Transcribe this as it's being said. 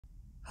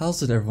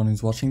How's it everyone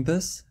who's watching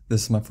this?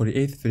 This is my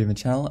 48th video on the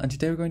channel, and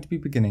today we're going to be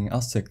beginning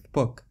our 6th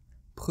book,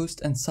 Proust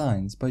and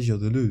Signs by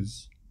Gilles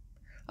Deleuze.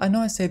 I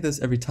know I say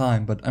this every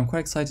time, but I'm quite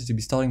excited to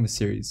be starting this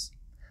series.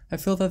 I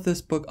feel that this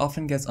book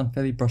often gets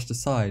unfairly brushed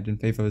aside in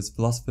favor of its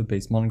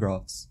philosopher-based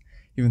monographs,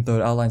 even though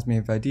it outlines many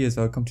of the ideas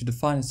that would come to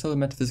define as solo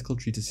metaphysical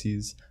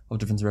treatises of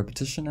difference of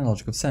repetition and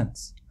logic of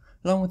sense,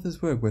 along with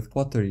his work with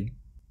Guattari.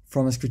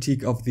 From his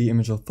critique of the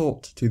image of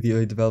thought to the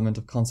early development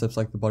of concepts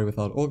like the body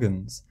without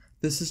organs,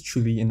 this is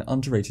truly an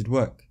underrated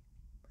work.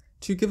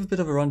 To give a bit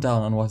of a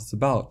rundown on what it's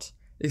about,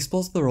 it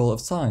explores the role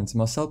of signs in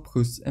Marcel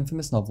Proust's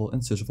infamous novel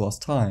In Search of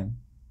Lost Time.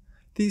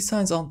 These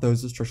signs aren't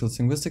those of structural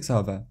linguistics,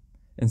 however.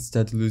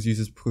 Instead, Deleuze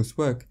uses Proust's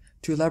work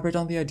to elaborate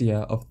on the idea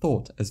of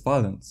thought as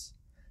violence.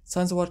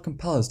 Signs are what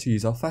compel us to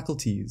use our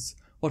faculties,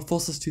 what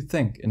force us to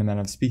think in a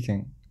manner of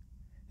speaking.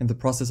 In the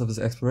process of his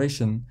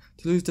exploration,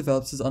 Deleuze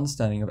develops his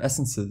understanding of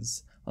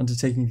essences,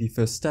 undertaking the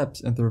first steps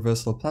in the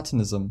reversal of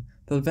Platonism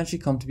that will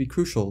eventually come to be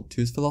crucial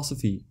to his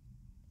philosophy.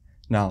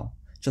 Now,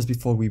 just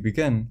before we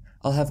begin,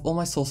 I'll have all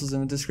my sources in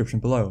the description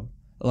below,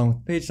 along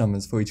with page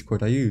numbers for each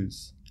quote I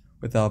use.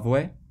 With that out of the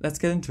way, let's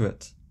get into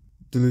it.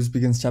 Deleuze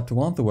begins chapter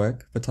 1 of the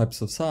work, The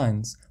Types of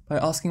Signs, by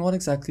asking what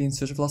exactly In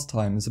Search of Lost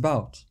Time is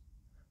about.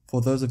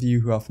 For those of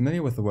you who are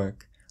familiar with the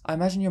work, I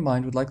imagine your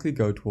mind would likely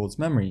go towards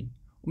memory,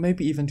 or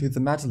maybe even to the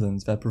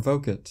madeleines that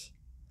provoke it.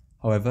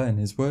 However, in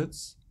his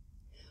words,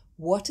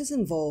 what is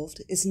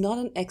involved is not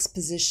an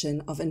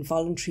exposition of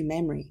involuntary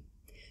memory,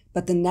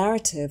 but the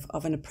narrative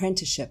of an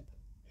apprenticeship.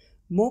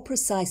 More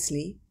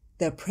precisely,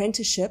 the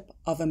apprenticeship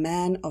of a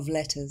man of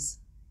letters.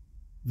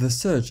 The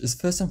search is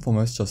first and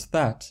foremost just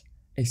that,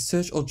 a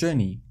search or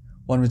journey,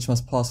 one which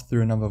must pass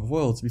through a number of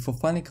worlds before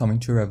finally coming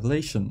to a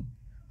revelation,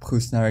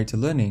 Proust's narrator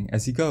learning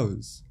as he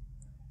goes.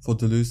 For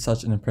Deleuze,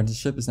 such an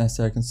apprenticeship is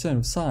necessarily concerned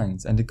with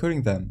signs and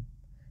decoding them.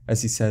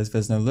 As he says,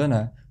 there's no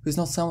learner who is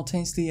not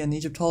simultaneously an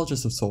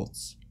Egyptologist of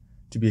sorts.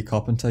 To be a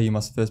carpenter, you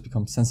must first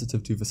become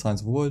sensitive to the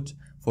signs of wood,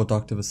 for a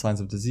doctor the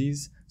signs of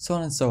disease, so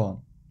on and so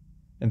on.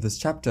 In this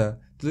chapter,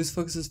 Deleuze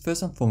focuses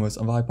first and foremost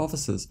on the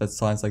hypothesis that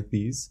signs like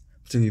these,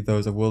 particularly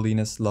those of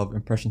worldliness, love,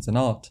 impressions, and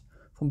art,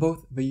 form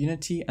both the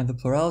unity and the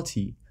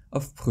plurality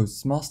of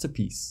Proust's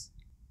masterpiece.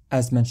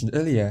 As mentioned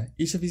earlier,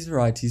 each of these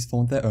varieties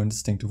form their own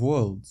distinctive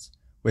worlds,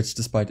 which,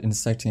 despite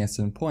intersecting at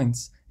certain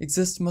points,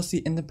 exist mostly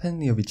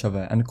independently of each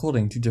other and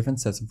according to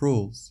different sets of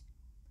rules.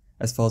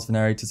 As far as the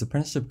narrator's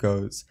apprenticeship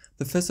goes,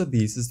 the first of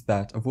these is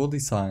that of worldly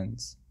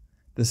signs.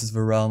 This is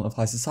the realm of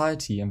high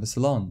society and the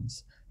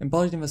salons,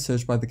 embodied in the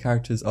search by the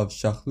characters of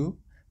Charlot,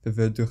 the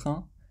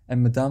Verdurins,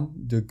 and Madame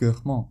de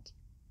Guermantes.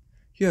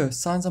 Here,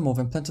 signs are more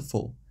than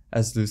plentiful.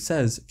 As Deleuze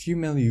says, few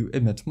milieux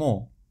admit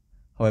more.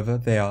 However,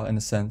 they are, in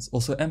a sense,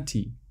 also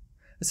empty,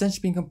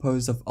 essentially being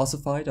composed of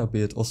ossified,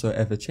 albeit also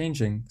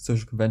ever-changing,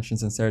 social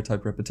conventions and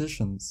stereotype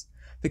repetitions.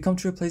 They come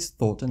to replace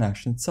thought and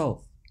action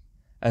itself.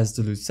 As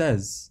Deleuze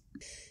says,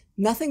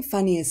 nothing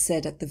funny is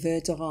said at the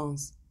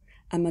Verdurins,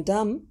 and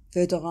Madame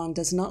Verdurin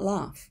does not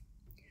laugh.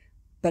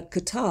 But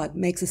Cottard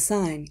makes a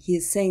sign he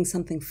is saying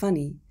something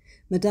funny.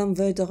 Madame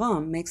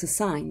Verdurin makes a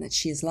sign that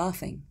she is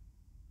laughing.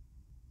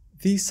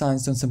 These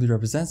signs don't simply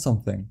represent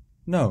something.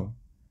 No.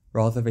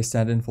 Rather, they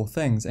stand in for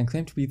things and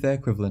claim to be their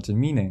equivalent in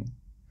meaning.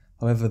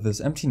 However,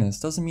 this emptiness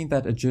doesn't mean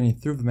that a journey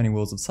through the many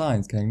worlds of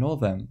signs can ignore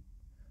them.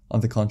 On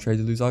the contrary,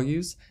 Deleuze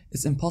argues,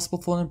 it's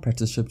impossible for an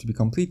apprenticeship to be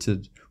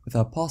completed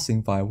without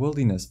passing via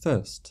worldliness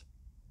first.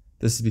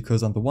 This is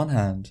because, on the one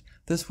hand,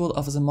 this world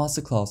offers a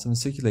masterclass in the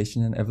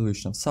circulation and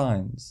evolution of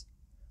signs.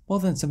 More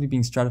than simply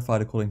being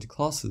stratified according to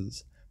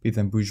classes, be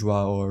them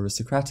bourgeois or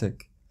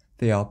aristocratic,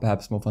 they are,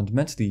 perhaps more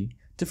fundamentally,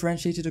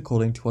 differentiated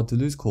according to what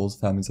Deleuze calls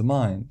families of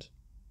mind.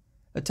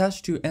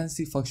 Attached to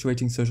endlessly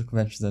fluctuating social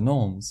conventions and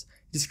norms,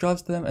 he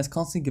describes them as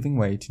constantly giving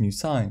way to new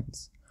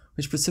signs,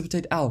 which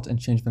precipitate out and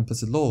change the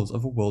implicit laws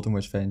of a world in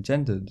which they are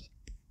engendered.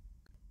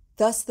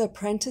 Thus, the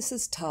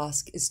apprentice's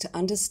task is to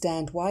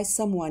understand why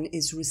someone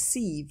is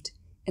received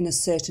in a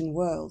certain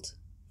world,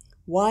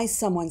 why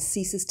someone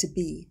ceases to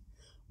be,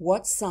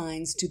 what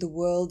signs do the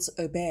worlds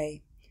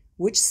obey,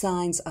 which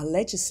signs are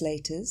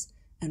legislators,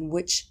 and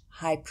which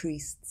high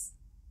priests.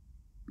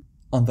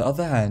 On the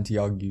other hand, he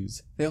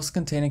argues, they also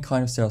contain a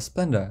kind of sterile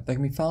splendor that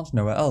can be found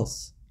nowhere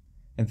else.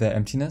 In their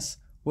emptiness,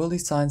 worldly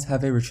signs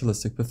have a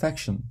ritualistic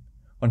perfection,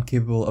 one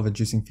capable of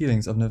inducing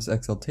feelings of nervous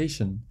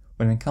exaltation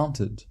when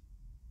encountered.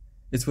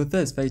 It's with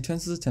this that he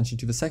turns his attention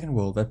to the second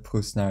world that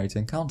Proust's narrator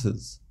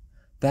encounters,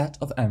 that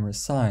of amorous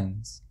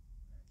signs.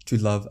 To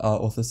love, our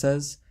author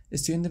says,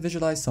 is to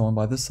individualize someone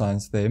by the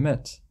signs they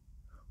emit.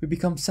 We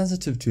become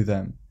sensitive to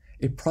them,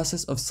 a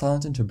process of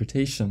silent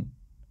interpretation.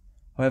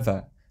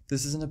 However,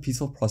 this isn't a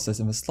peaceful process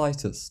in the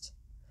slightest.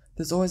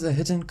 There's always a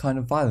hidden kind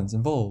of violence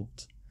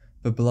involved.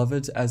 The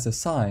beloved as a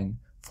sign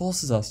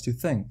forces us to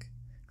think,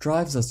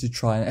 drives us to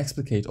try and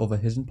explicate all the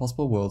hidden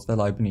possible worlds that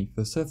lie beneath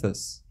the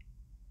surface.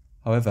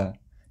 However,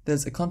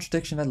 there's a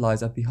contradiction that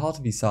lies at the heart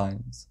of these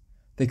signs.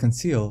 They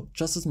conceal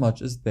just as much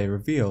as they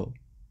reveal.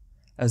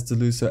 As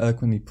Deleuze so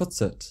eloquently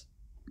puts it,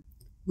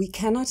 We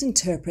cannot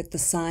interpret the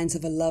signs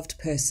of a loved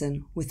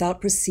person without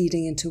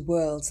proceeding into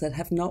worlds that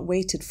have not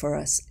waited for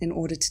us in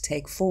order to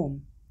take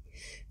form,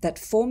 that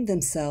form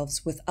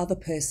themselves with other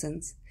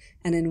persons,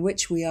 and in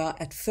which we are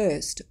at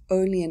first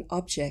only an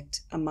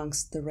object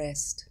amongst the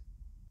rest.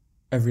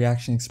 Every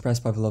action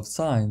expressed by beloved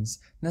signs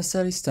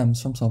necessarily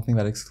stems from something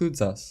that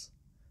excludes us.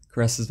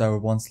 Caresses that were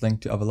once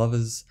linked to other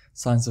lovers,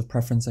 signs of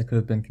preference that could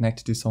have been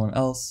connected to someone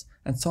else,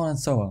 and so on and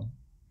so on.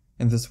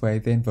 In this way,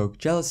 they invoke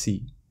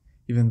jealousy,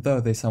 even though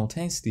they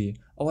simultaneously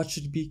are what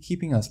should be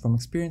keeping us from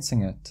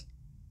experiencing it.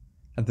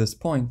 At this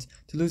point,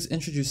 Deleuze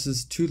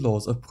introduces two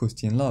laws of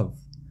Proustian love,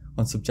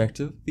 one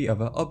subjective, the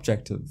other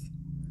objective.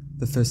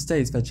 The first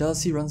states that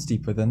jealousy runs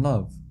deeper than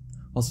love,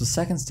 whilst the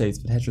second states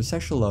that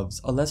heterosexual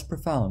loves are less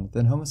profound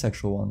than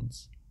homosexual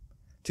ones.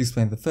 To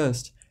explain the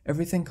first,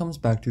 everything comes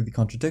back to the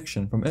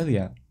contradiction from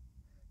earlier.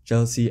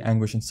 Jealousy,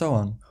 anguish, and so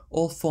on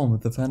all form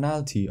with the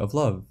finality of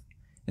love,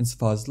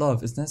 insofar as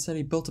love is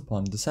necessarily built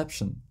upon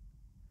deception.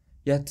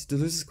 Yet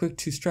Deleuze is quick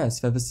to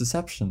stress that this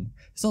deception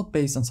is not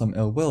based on some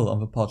ill will on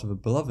the part of a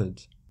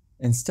beloved.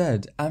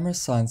 Instead,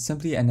 amorous signs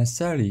simply and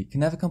necessarily can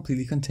never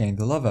completely contain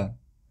the lover.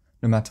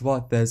 No matter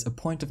what, there is a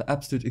point of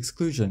absolute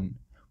exclusion,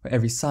 where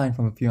every sign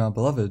from a female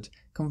beloved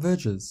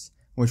converges,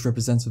 which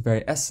represents the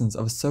very essence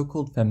of a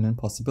so-called feminine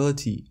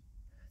possibility,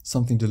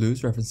 something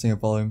Deleuze, referencing a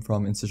volume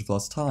from In Search of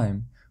Lost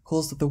Time,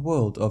 calls the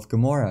world of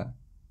Gomorrah.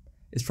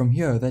 It's from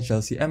here that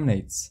jealousy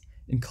emanates,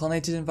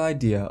 incarnated in the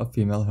idea of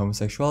female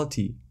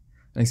homosexuality,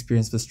 an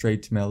experience the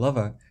straight male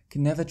lover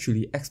can never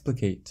truly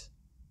explicate.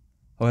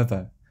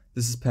 However,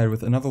 this is paired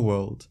with another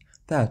world,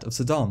 that of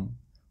Sodom,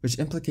 which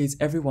implicates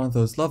every one of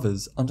those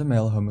lovers under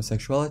male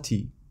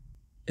homosexuality.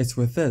 It's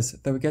with this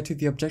that we get to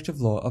the objective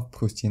law of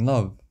Proustian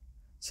love.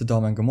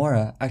 Sodom and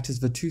Gomorrah act as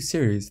the two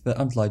series that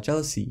underlie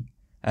jealousy,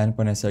 and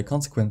by necessary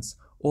consequence,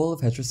 all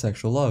of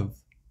heterosexual love.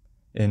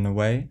 In a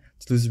way,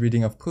 Deleuze's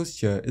reading of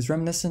Proust here is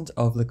reminiscent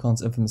of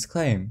Lacan's infamous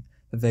claim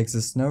that there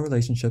exists no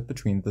relationship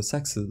between the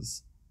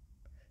sexes.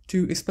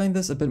 To explain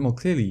this a bit more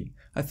clearly,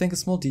 I think a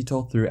small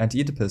detour through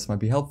Anti-Oedipus might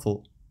be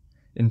helpful.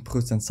 In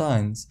Proust and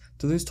Signs,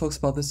 Deleuze talks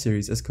about the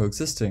series as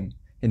coexisting,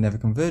 yet never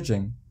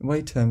converging, in what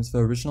he terms the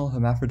original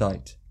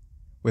hermaphrodite.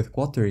 With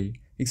Guattari,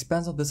 he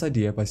expands on this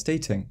idea by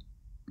stating,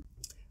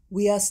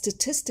 We are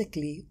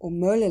statistically or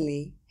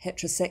molarly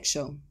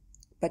heterosexual,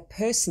 but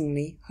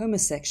personally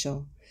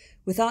homosexual,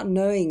 without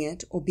knowing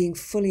it or being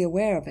fully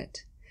aware of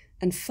it.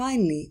 And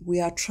finally, we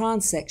are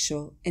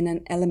transsexual in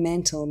an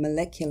elemental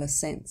molecular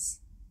sense.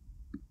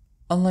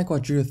 Unlike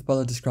what Judith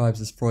Butler describes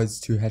as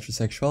Freud's two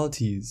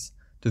heterosexualities,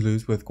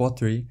 Deleuze with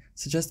Guattari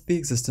suggests the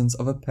existence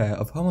of a pair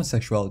of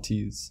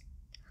homosexualities.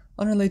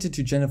 Unrelated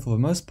to gender for the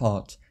most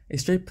part, a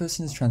straight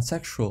person is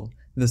transsexual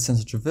in the sense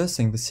of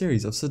traversing the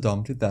series of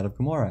Sodom to that of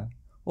Gomorrah,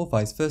 or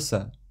vice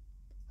versa.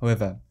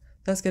 However,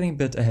 that's getting a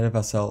bit ahead of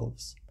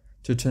ourselves.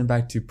 To return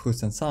back to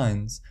Proust and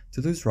Signs,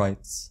 Deleuze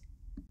writes,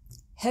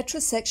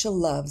 Heterosexual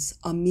loves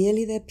are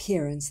merely the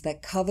appearance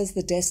that covers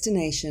the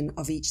destination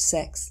of each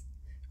sex,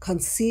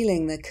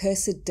 concealing the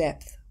cursed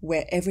depth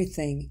where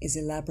everything is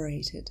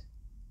elaborated.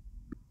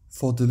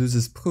 For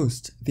Deleuze's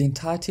Proust, the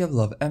entirety of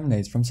love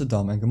emanates from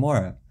Sodom and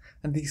Gomorrah,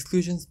 and the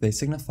exclusions they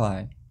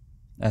signify.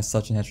 As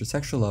such in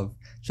heterosexual love,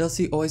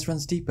 jealousy always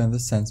runs deeper in the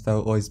sense that it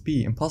will always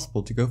be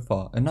impossible to go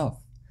far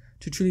enough,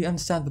 to truly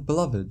understand the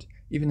beloved,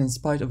 even in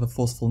spite of the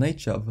forceful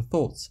nature of the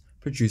thoughts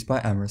produced by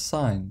amorous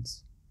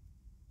signs.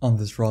 On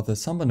this rather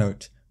somber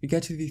note, we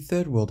get to the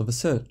third world of a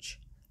search,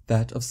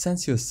 that of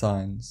sensuous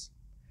signs.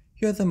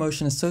 Here the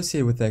emotion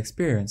associated with their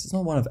experience is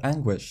not one of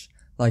anguish,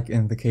 like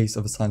in the case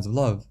of the signs of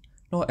love,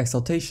 nor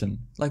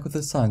exaltation, like with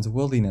the signs of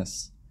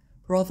worldliness,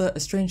 but rather a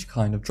strange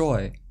kind of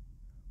joy.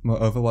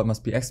 Moreover, what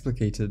must be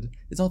explicated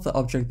is not the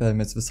object that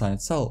emits the sign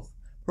itself,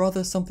 but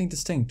rather something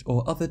distinct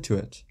or other to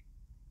it.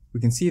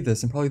 We can see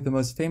this in probably the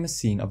most famous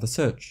scene of the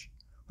search,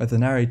 where the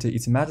narrator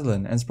eats a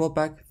madeleine and is brought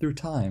back through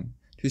time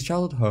to his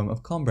childhood home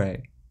of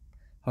Combray.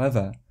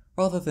 However,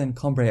 rather than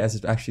Combray as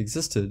it actually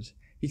existed,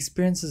 he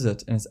experiences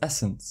it in its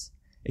essence,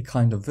 a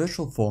kind of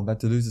virtual form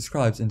that Deleuze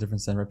describes in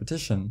Difference and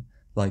Repetition,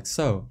 like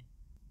so.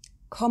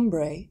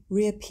 Combray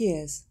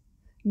reappears,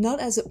 not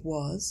as it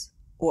was,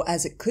 or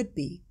as it could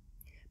be,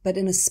 but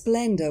in a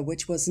splendor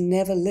which was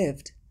never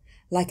lived,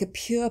 like a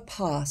pure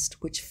past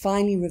which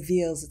finally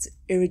reveals its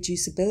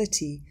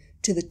irreducibility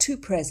to the two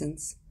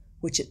presents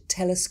which it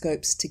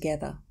telescopes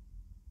together.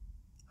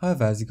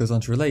 However, as he goes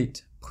on to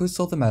relate, Proust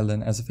saw the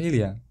Madeleine as a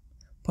failure,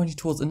 pointing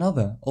towards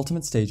another,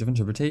 ultimate stage of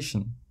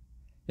interpretation.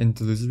 In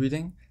Deleuze's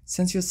reading,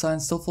 sensuous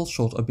signs still fall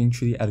short of being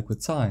truly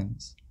adequate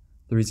signs.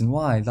 The reason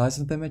why lies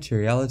in their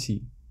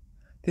materiality.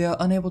 They are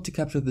unable to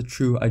capture the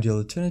true ideal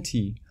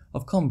eternity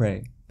of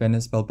Combray,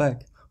 Venice,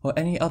 Balbec, or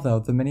any other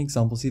of the many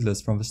examples he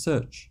lists from the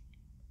search.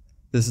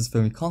 This is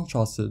firmly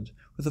contrasted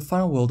with the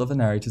final world of the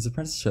narrator's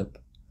apprenticeship,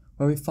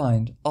 where we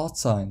find art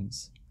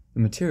signs, the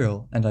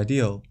material and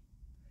ideal.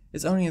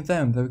 It's only in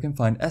them that we can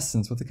find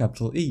essence with a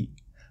capital E,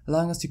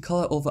 allowing us to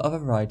color all the other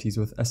varieties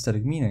with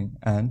aesthetic meaning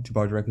and, to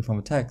borrow directly from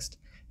the text,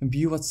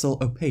 imbue what's still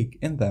opaque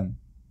in them.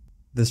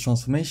 This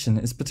transformation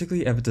is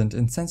particularly evident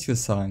in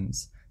sensuous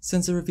signs,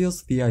 since it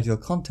reveals the ideal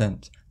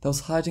content that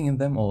was hiding in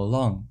them all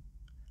along.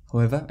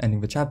 However,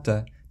 ending the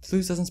chapter,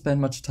 Deleuze doesn't spend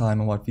much time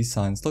on what these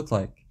signs look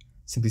like,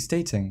 simply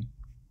stating,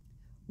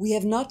 "We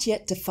have not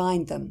yet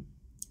defined them.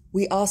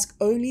 We ask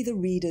only the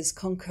reader's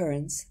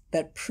concurrence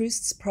that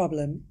Proust's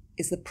problem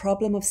is the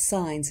problem of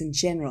signs in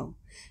general,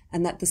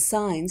 and that the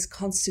signs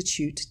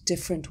constitute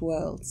different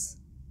worlds."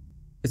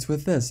 It's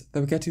with this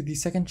that we get to the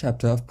second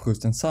chapter of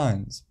Proust and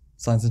Signs,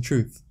 Signs and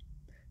Truth.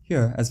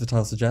 Here, as the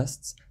title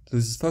suggests,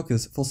 Deleuze's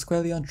focus falls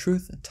squarely on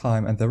truth,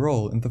 time, and their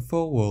role in the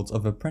four worlds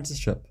of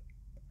apprenticeship.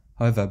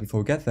 However,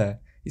 before we get there,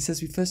 he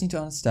says we first need to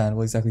understand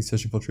what exactly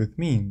searching for truth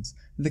means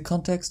in the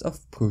context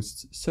of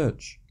Proust's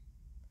search.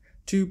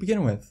 To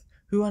begin with,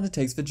 who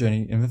undertakes the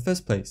journey in the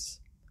first place?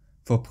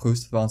 For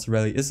Proust, the answer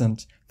really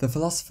isn't the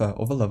philosopher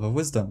or the lover of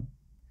wisdom.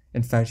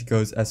 In fact, he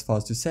goes as far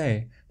as to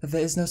say that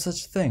there is no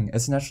such thing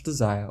as a natural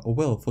desire or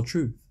will for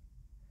truth.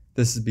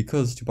 This is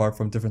because, to borrow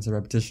from difference and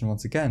repetition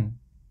once again,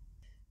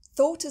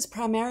 thought is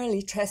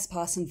primarily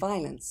trespass and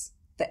violence,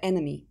 the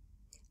enemy,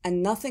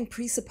 and nothing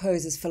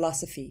presupposes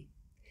philosophy.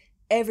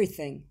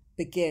 Everything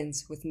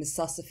begins with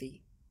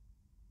Misosophy.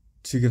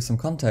 To give some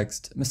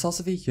context,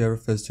 Misosophy here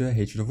refers to a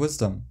hatred of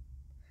wisdom.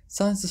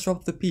 Signs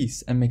disrupt the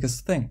peace and make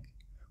us think.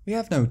 We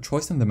have no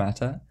choice in the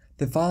matter,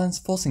 the violence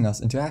forcing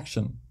us into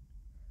action.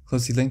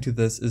 Closely linked to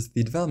this is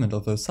the development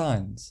of those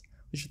signs,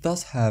 which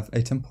thus have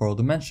a temporal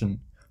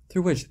dimension,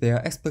 through which they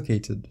are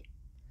explicated.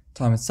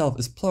 Time itself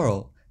is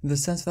plural, in the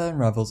sense that it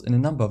unravels in a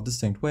number of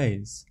distinct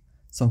ways,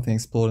 something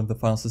explored in the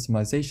final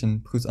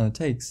systemization Proust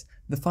undertakes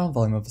in the final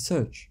volume of the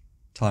search,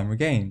 Time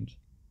Regained.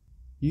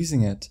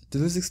 Using it,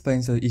 Deleuze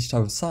explains that each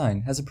type of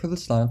sign has a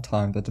privileged line of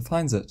time that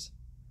defines it.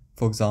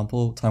 For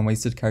example, time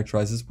wasted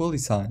characterizes worldly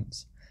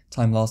signs,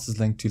 time lost is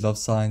linked to love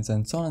signs,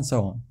 and so on and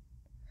so on.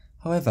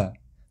 However,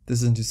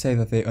 this isn't to say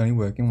that they only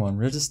work in one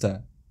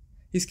register.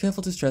 He's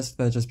careful to stress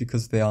that just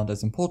because they aren't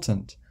as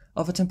important,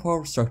 other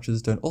temporal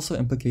structures don't also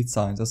implicate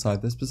signs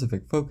outside their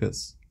specific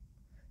focus.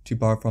 To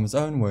borrow from his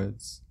own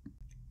words,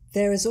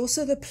 "There is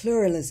also the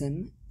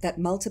pluralism that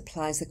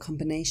multiplies the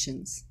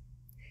combinations.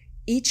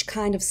 Each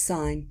kind of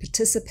sign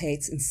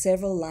participates in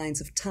several lines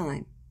of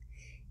time.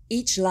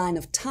 Each line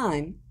of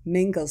time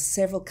mingles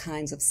several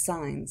kinds of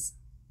signs."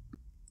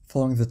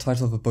 Following the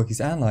title of the book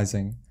he's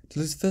analyzing,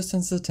 Deleuze first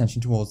turns his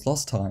attention towards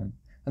lost time,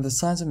 and the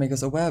signs that make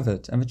us aware of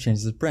it and the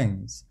changes it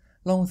brings,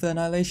 along with the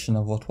annihilation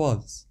of what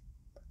was.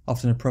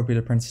 After an appropriate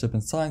apprenticeship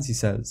in science, he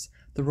says,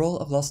 the role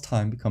of lost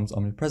time becomes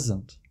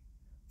omnipresent.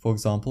 For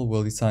example,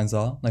 worldly signs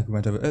are, like we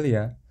went over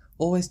earlier,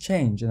 always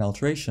change and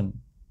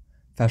alteration.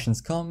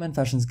 Fashions come and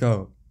fashions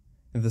go.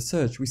 In the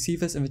search, we see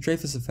this in the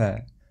Dreyfus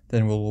affair,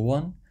 then in World War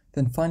I,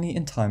 then finally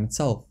in time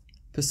itself,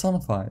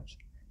 personified,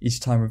 each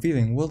time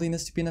revealing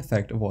worldliness to be an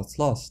effect of what's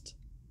lost.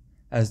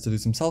 As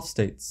Deleuze himself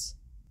states,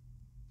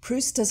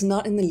 Proust does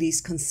not in the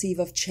least conceive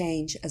of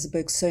change as a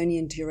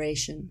Bergsonian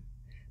duration,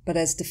 but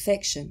as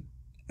defection,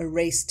 a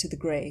race to the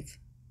grave.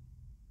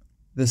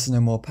 This is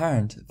no more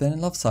apparent than in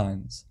love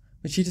signs,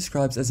 which he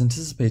describes as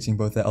anticipating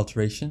both their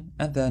alteration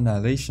and their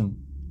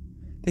annihilation.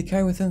 They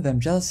carry within them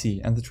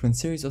jealousy and the twin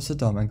series of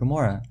Sodom and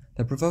Gomorrah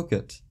that provoke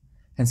it,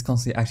 hence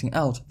constantly acting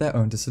out their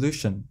own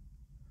dissolution.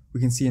 We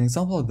can see an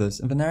example of this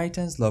in the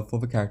narrator's love for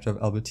the character of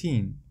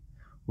Albertine,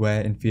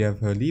 where, in fear of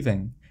her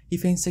leaving, he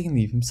feigns taking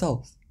leave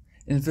himself,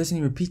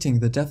 inadvertently repeating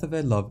the death of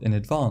their love in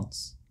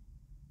advance.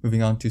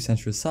 Moving on to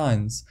sensuous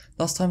signs,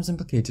 lost time is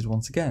implicated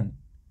once again.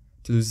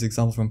 Deleuze's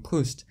example from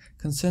Proust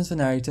concerns the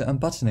narrator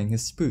unbuttoning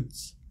his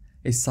spoots,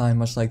 a sign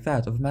much like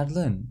that of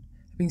Madeleine,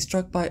 being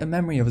struck by a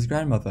memory of his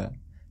grandmother,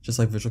 just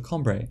like Virgil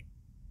Combray.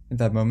 In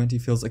that moment he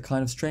feels a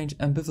kind of strange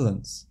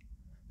ambivalence.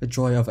 The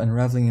joy of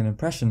unraveling an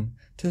impression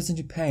turns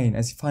into pain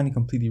as he finally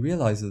completely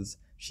realizes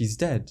she's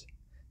dead,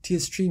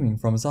 tears streaming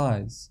from his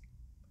eyes.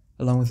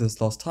 Along with this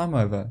lost time,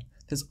 however,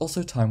 there's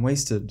also time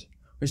wasted,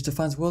 which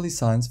defines worldly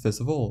signs first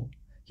of all,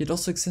 yet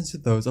also extends to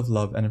those of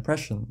love and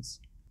impressions.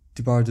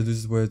 To borrow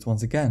Deleuze's words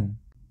once again,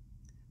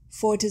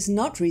 "For it is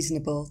not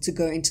reasonable to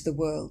go into the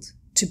world,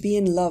 to be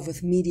in love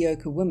with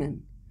mediocre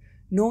women,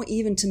 nor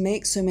even to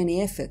make so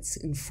many efforts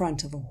in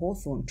front of a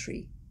hawthorn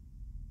tree."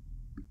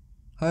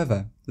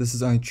 However, this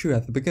is only true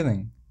at the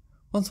beginning.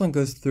 Once one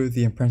goes through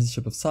the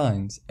apprenticeship of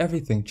signs,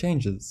 everything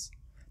changes.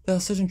 There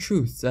are certain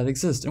truths that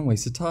exist in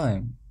wasted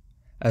time.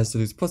 As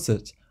Deleuze puts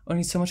it,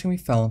 only so much can be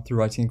found through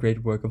writing a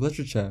great work of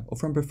literature or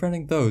from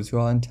befriending those who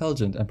are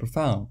intelligent and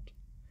profound.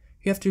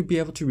 You have to be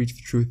able to reach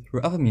the truth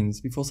through other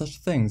means before such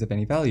things have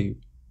any value.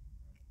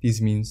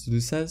 These means,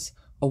 Deleuze says,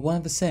 are one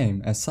and the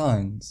same as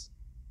signs.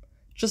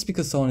 Just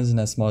because someone isn't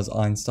as smart as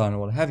Einstein or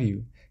what have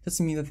you,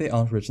 doesn't mean that they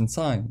aren't rich in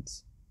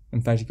signs.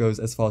 In fact, he goes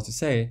as far as to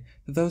say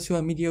that those who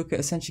are mediocre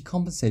essentially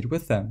compensate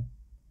with them.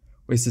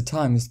 Wasted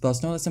time is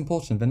thus no less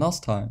important than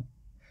lost time,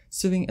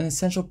 serving an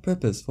essential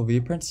purpose for the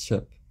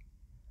apprenticeship.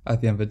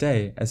 At the end of the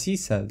day, as he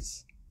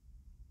says,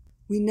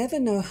 "We never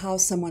know how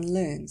someone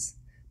learns,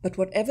 but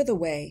whatever the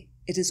way,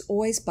 it is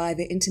always by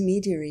the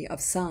intermediary of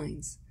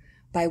signs,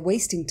 by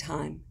wasting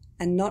time,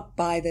 and not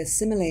by the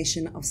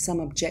assimilation of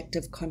some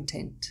objective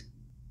content."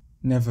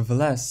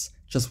 Nevertheless,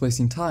 just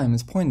wasting time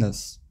is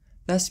pointless.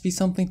 there has to be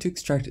something to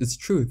extract its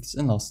truths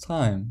in lost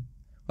time,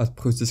 what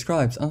Proust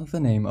describes under the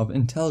name of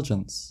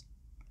intelligence.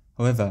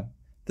 However,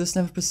 this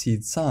never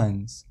precedes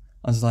signs.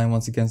 Underlying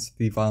once against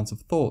the violence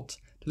of thought,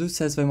 Deleuze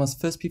says they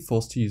must first be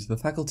forced to use the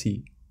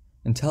faculty.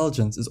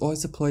 Intelligence is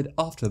always deployed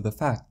after the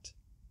fact.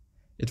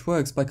 It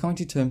works by coming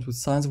to terms with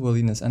signs of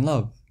worldliness and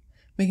love,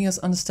 making us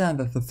understand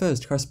that the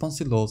first corresponds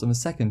to laws and the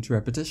second to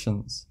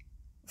repetitions.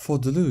 For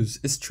Deleuze,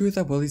 it's true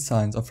that worldly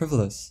signs are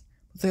frivolous,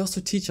 but they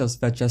also teach us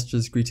that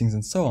gestures, greetings,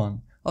 and so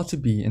on are to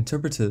be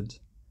interpreted.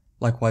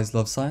 Likewise,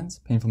 love signs,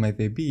 painful may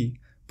they be,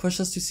 push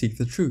us to seek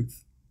the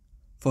truth.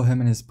 For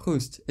him and his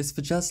Proust, it's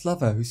the jealous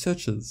lover who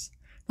searches,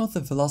 not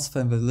the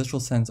philosopher in the literal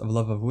sense of a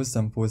love of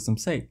wisdom for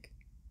wisdom's sake.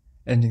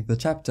 Ending the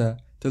chapter,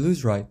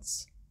 Deleuze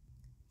writes,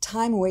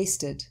 Time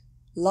wasted,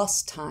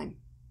 lost time,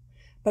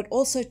 but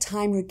also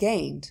time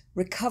regained,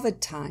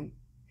 recovered time.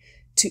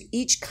 To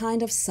each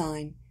kind of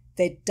sign,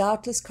 there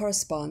doubtless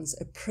corresponds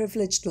a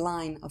privileged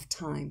line of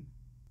time.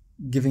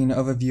 Giving an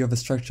overview of the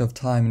structure of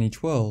time in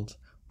each world,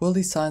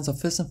 worldly signs are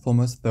first and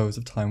foremost those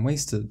of time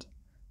wasted,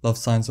 love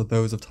signs are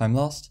those of time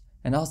lost,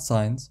 and art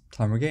signs,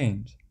 time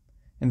regained.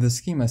 In this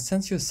schema,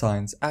 sensuous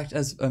signs act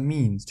as a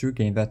means to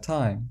regain that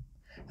time,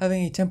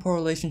 having a temporal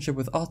relationship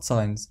with art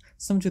signs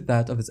similar to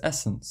that of its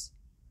essence.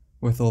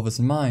 With all this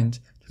in mind,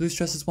 Deleuze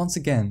stresses once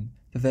again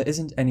that there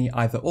isn't any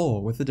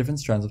either-or with the different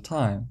strands of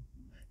time.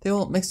 They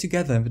all mix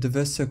together in the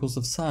diverse circles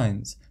of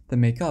signs that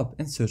make up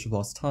In Search of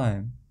Lost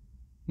Time.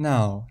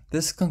 Now,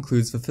 this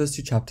concludes the first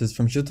two chapters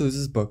from Gilles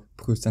Deleuze's book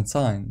Proust and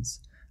Signs,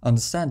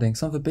 understanding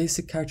some of the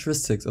basic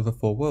characteristics of the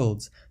four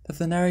worlds that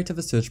the narrator of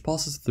the search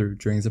passes through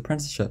during his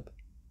apprenticeship.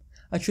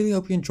 I truly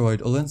hope you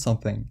enjoyed or learned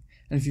something,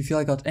 and if you feel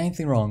I got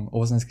anything wrong or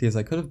wasn't as clear as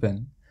I could have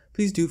been,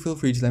 please do feel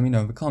free to let me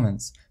know in the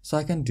comments so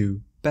I can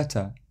do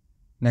better.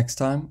 Next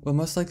time, we'll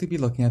most likely be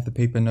looking at the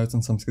paper Notes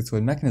on Some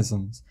Schizoid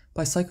Mechanisms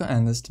by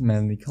psychoanalyst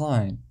Melanie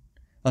Klein.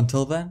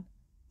 Until then,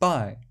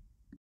 bye!